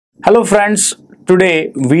Hello friends,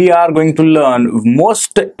 today we are going to learn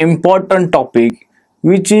most important topic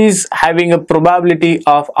which is having a probability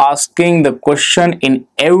of asking the question in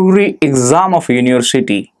every exam of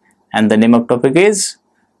university, and the name of topic is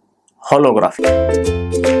holography.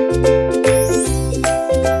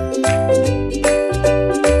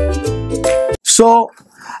 So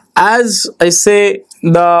as I say,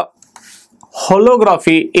 the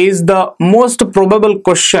holography is the most probable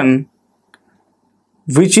question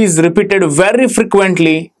which is repeated very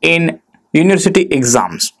frequently in university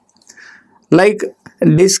exams. Like,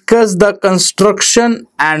 discuss the construction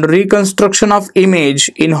and reconstruction of image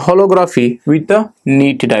in holography with a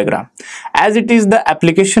neat diagram. As it is the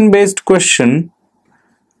application based question,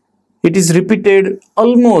 it is repeated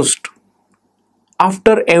almost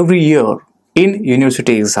after every year in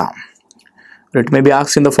university exam. It may be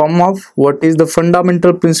asked in the form of what is the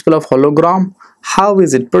fundamental principle of hologram, how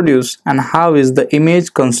is it produced, and how is the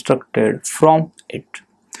image constructed from it.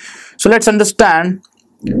 So let's understand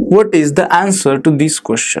what is the answer to this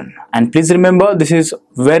question. And please remember, this is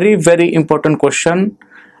very important question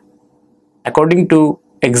according to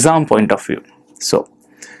exam point of view. So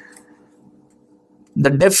the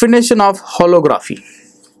definition of holography.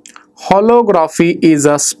 Holography is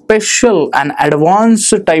a special and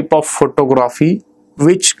advanced type of photography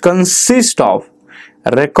which consists of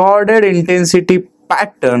recorded intensity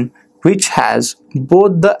pattern which has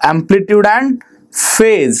both the amplitude and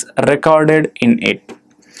phase recorded in it.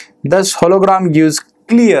 Thus, hologram gives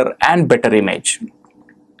clear and better image.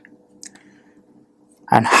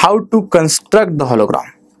 And how to construct the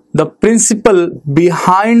hologram? The principle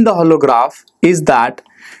behind the holograph is that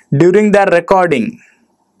during the recording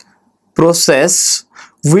process,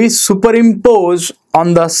 we superimpose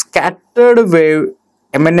on the scattered wave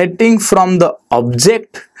emanating from the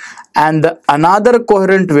object and the another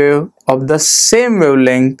coherent wave of the same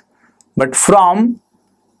wavelength but from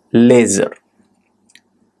laser.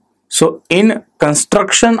 So in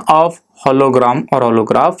construction of hologram or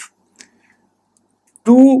holograph,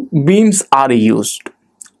 two beams are used.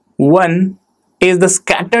 One is the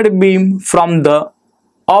scattered beam from the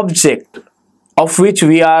object of which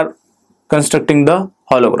we are constructing the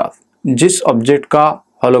holograph. जिस object का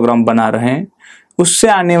hologram बना रहे हैं उससे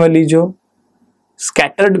आने वाली जो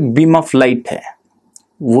scattered beam of light है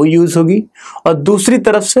वो यूज होगी, और दूसरी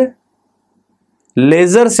तरफ से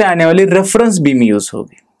लेजर से आने वाली रेफरेंस बीम यूज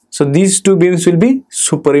होगी. So these two beams will be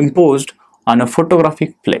superimposed on a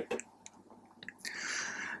photographic plate.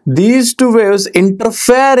 These two waves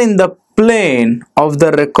interfere in the plane of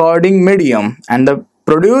the recording medium and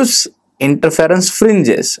produce interference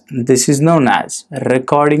fringes. This is known as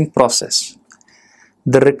recording process.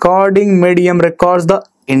 The recording medium records the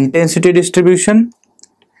intensity distribution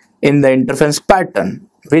in the interference pattern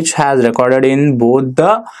which has recorded in both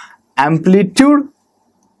the amplitude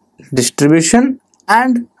distribution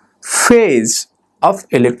and phase of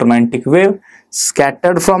electromagnetic wave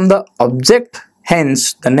scattered from the object,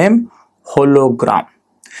 hence the name hologram.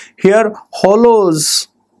 Here holos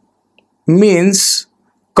means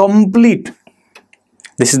complete.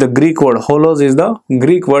 This is the Greek word. Holos is the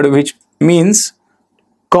Greek word which means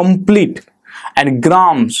complete, and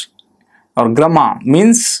grams or gramma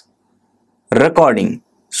means recording.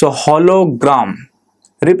 So hologram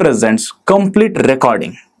represents complete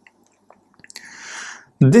recording.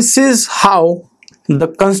 This is how the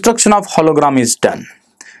construction of hologram is done.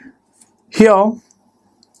 Here,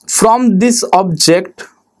 from this object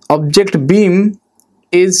beam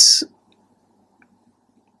is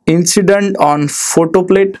incident on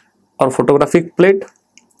photoplate or photographic plate.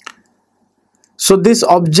 So this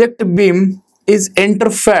object beam is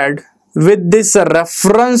interfered with this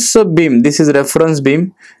reference beam. This is reference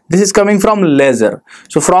beam. This is coming from laser.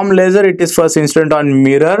 So from laser it is first incident on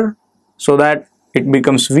mirror so that it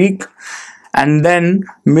becomes weak, and then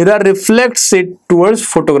mirror reflects it towards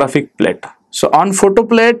photographic plate. So on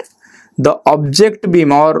photoplate, the object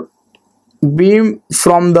beam or beam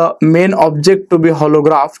from the main object to be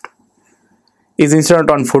holographed is incident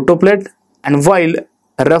on photoplate, and while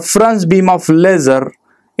reference beam of laser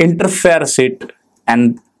interferes it,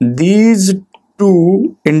 and these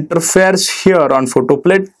two interferes here on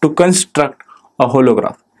photoplate to construct a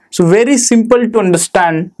holograph. So very simple to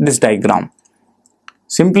understand this diagram.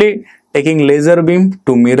 Simply taking laser beam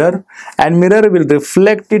to mirror, and mirror will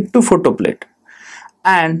reflect it to photoplate,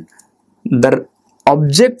 and the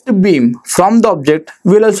object beam from the object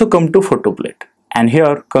will also come to photoplate, and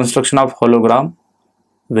here construction of hologram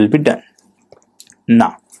will be done.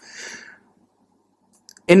 Now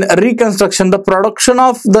in reconstruction, the production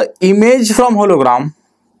of the image from hologram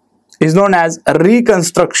is known as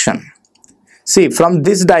reconstruction. See, from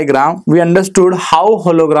this diagram, we understood how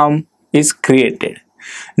hologram is created.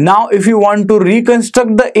 Now, if you want to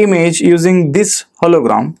reconstruct the image using this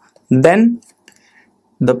hologram, then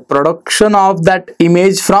the production of that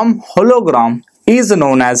image from hologram is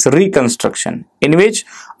known as reconstruction, in which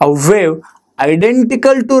a wave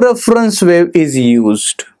identical to reference wave is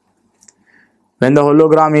used. When the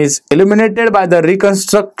hologram is illuminated by the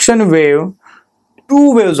reconstruction wave,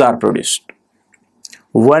 two waves are produced.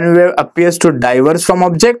 One wave appears to diverge from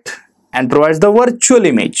object and provides the virtual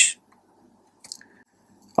image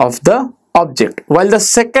of the object, while the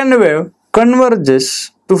second wave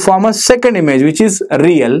converges to form a second image which is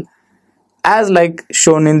real, as like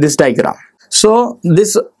shown in this diagram. So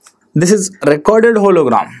this is recorded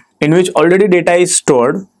hologram in which already data is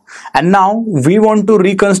stored, and now we want to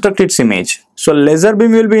reconstruct its image. So laser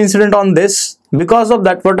beam will be incident on this. Because of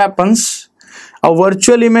that, what happens? A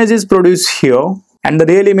virtual image is produced here and the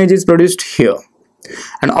real image is produced here.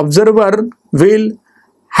 An observer will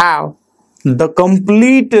have the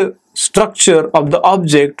complete structure of the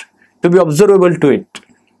object to be observable to it.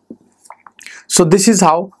 So this is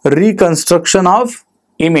how reconstruction of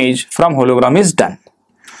image from hologram is done.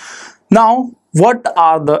 Now, what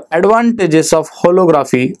are the advantages of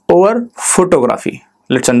holography over photography?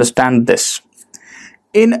 Let's understand this.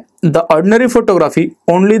 In the ordinary photography,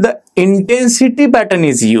 only the intensity pattern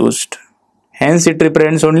is used. Hence, it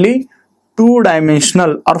represents only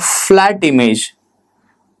two-dimensional or flat image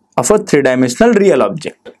of a three-dimensional real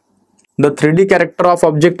object. The 3D character of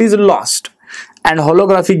object is lost, and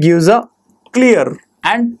holography gives a clear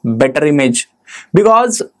and better image,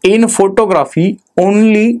 because in photography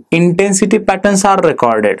only intensity patterns are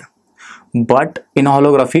recorded, but in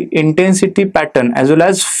holography intensity pattern as well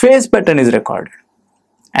as phase pattern is recorded.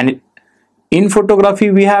 And in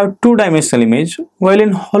photography we have two-dimensional image, while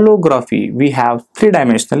in holography we have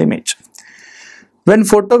three-dimensional image. When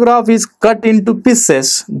photograph is cut into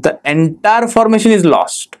pieces, the entire formation is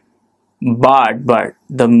lost. But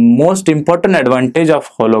the most important advantage of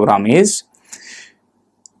hologram is,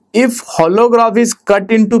 if holograph is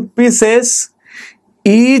cut into pieces,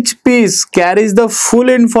 each piece carries the full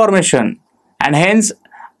information, and hence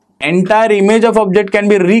entire image of object can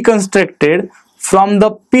be reconstructed from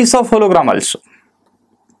the piece of hologram also.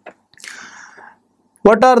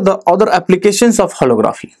 What are the other applications of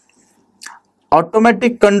holography?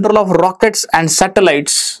 Automatic control of rockets and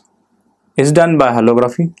satellites is done by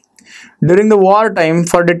holography. During the wartime,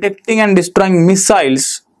 for detecting and destroying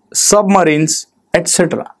missiles, submarines,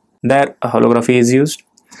 etc., there holography is used.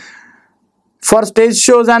 For stage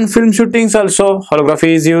shows and film shootings also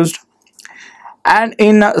holography is used. And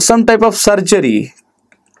in some type of surgery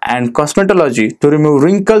and cosmetology to remove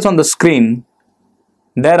wrinkles on the screen,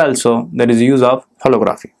 there also there is use of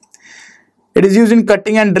holography. It is used in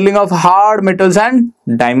cutting and drilling of hard metals and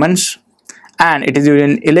diamonds, and it is used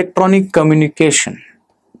in electronic communication.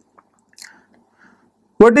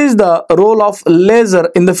 What is the role of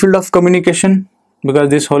laser in the field of communication? Because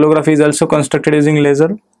this holography is also constructed using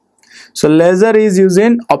laser. So laser is used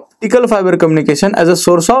in optical fiber communication as a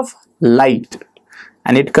source of light,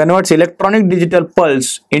 and it converts electronic digital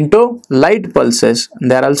pulse into light pulses.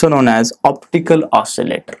 They are also known as optical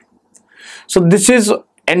oscillator. So this is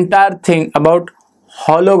entire thing about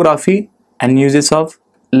holography and uses of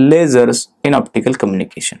lasers in optical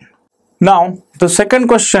communication. Now the second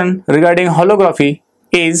question regarding holography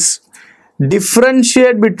is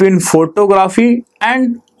differentiate between photography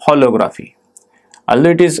and holography.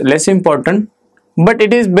 Although it is less important, but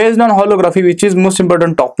it is based on holography, which is most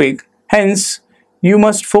important topic. Hence, you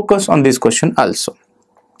must focus on this question also.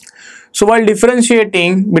 So while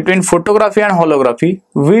differentiating between photography and holography,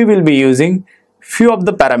 we will be using few of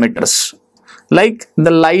the parameters, like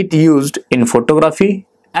the light used in photography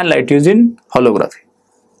and light used in holography.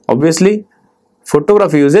 Obviously,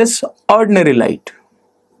 photography uses ordinary light,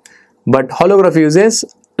 but holography uses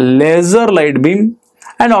laser light beam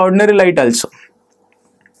and ordinary light also.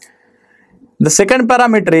 The second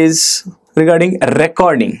parameter is regarding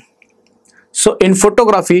recording. So in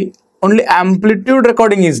photography, only amplitude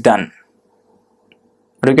recording is done,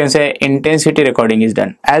 or you can say intensity recording is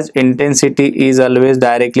done. As intensity is always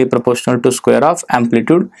directly proportional to square of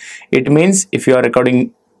amplitude, it means if you are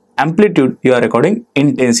recording amplitude, you are recording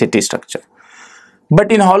intensity structure.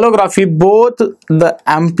 But in holography, both the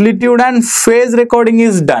amplitude and phase recording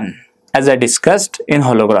is done, as I discussed in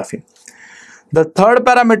holography. The third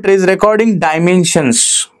parameter is recording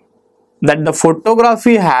dimensions, that the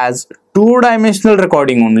photography has two-dimensional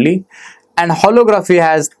recording only and holography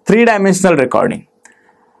has three-dimensional recording.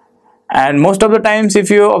 And most of the times if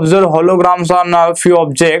you observe holograms on a few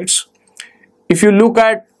objects, if you look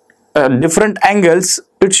at different angles,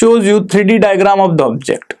 it shows you 3D diagram of the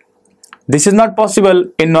object. This is not possible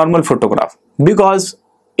in normal photograph, because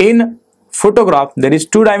in photograph there is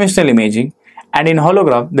two-dimensional imaging and in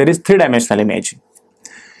holograph there is three-dimensional imaging.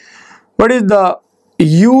 What is the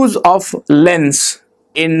use of lens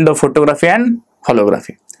in the photography and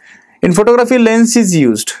holography? In photography, lens is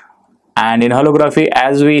used, and in holography,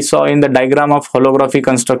 as we saw in the diagram of holography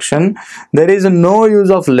construction, there is no use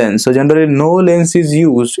of lens. So generally no lens is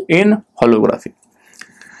used in holography.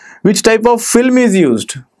 Which type of film is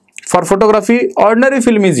used? For photography, ordinary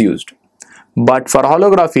film is used, but for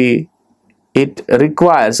holography it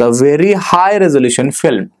requires a very high resolution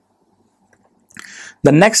film.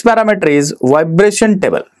 The next parameter is vibration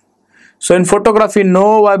table. So in photography,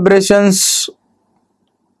 no vibrations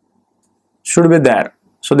should be there,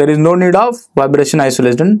 so there is no need of vibration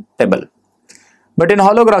isolation table. But in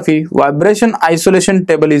holography, vibration isolation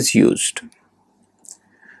table is used.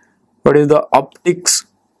 What is the optics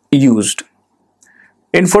used?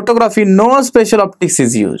 In photography, no special optics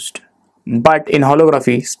is used, but in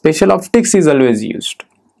holography, special optics is always used.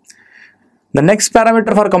 The next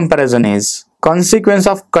parameter for comparison is consequence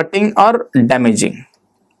of cutting or damaging.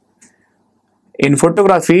 In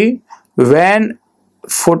photography, when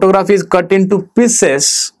photography is cut into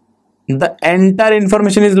pieces, the entire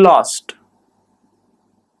information is lost.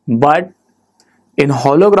 But in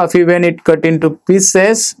holography, when it cut into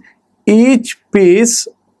pieces, each piece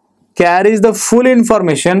carries the full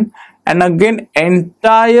information, and again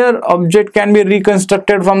entire object can be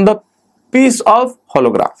reconstructed from the piece of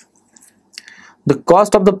holograph. The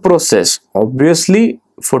cost of the process, obviously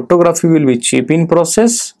photography will be cheap in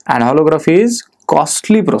process and holography is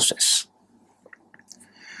costly process.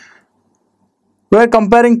 We are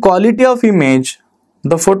comparing quality of image.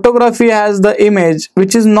 The photography has the image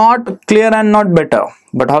which is not clear and not better,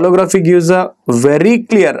 but holography gives a very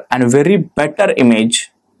clear and very better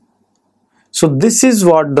image. So this is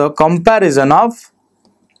what the comparison of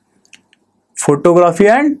photography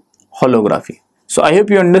and holography. So I hope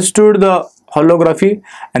you understood the holography,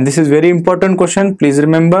 and this is very important question. Please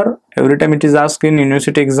remember, every time it is asked in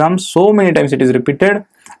university exams, so many times it is repeated,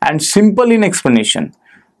 and simple in explanation,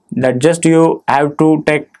 that just you have to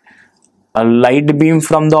take a light beam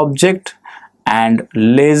from the object and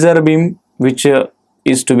laser beam which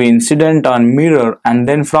is to be incident on mirror, and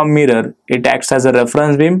then from mirror it acts as a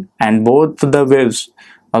reference beam, and both the waves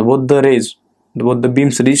or both the rays, both the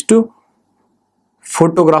beams reach to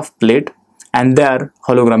photograph plate, and there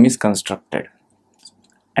hologram is constructed,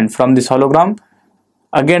 and from this hologram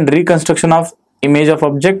again reconstruction of image of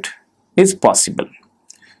object is possible.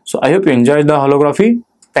 So I hope you enjoyed the holography.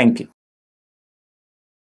 Thank you.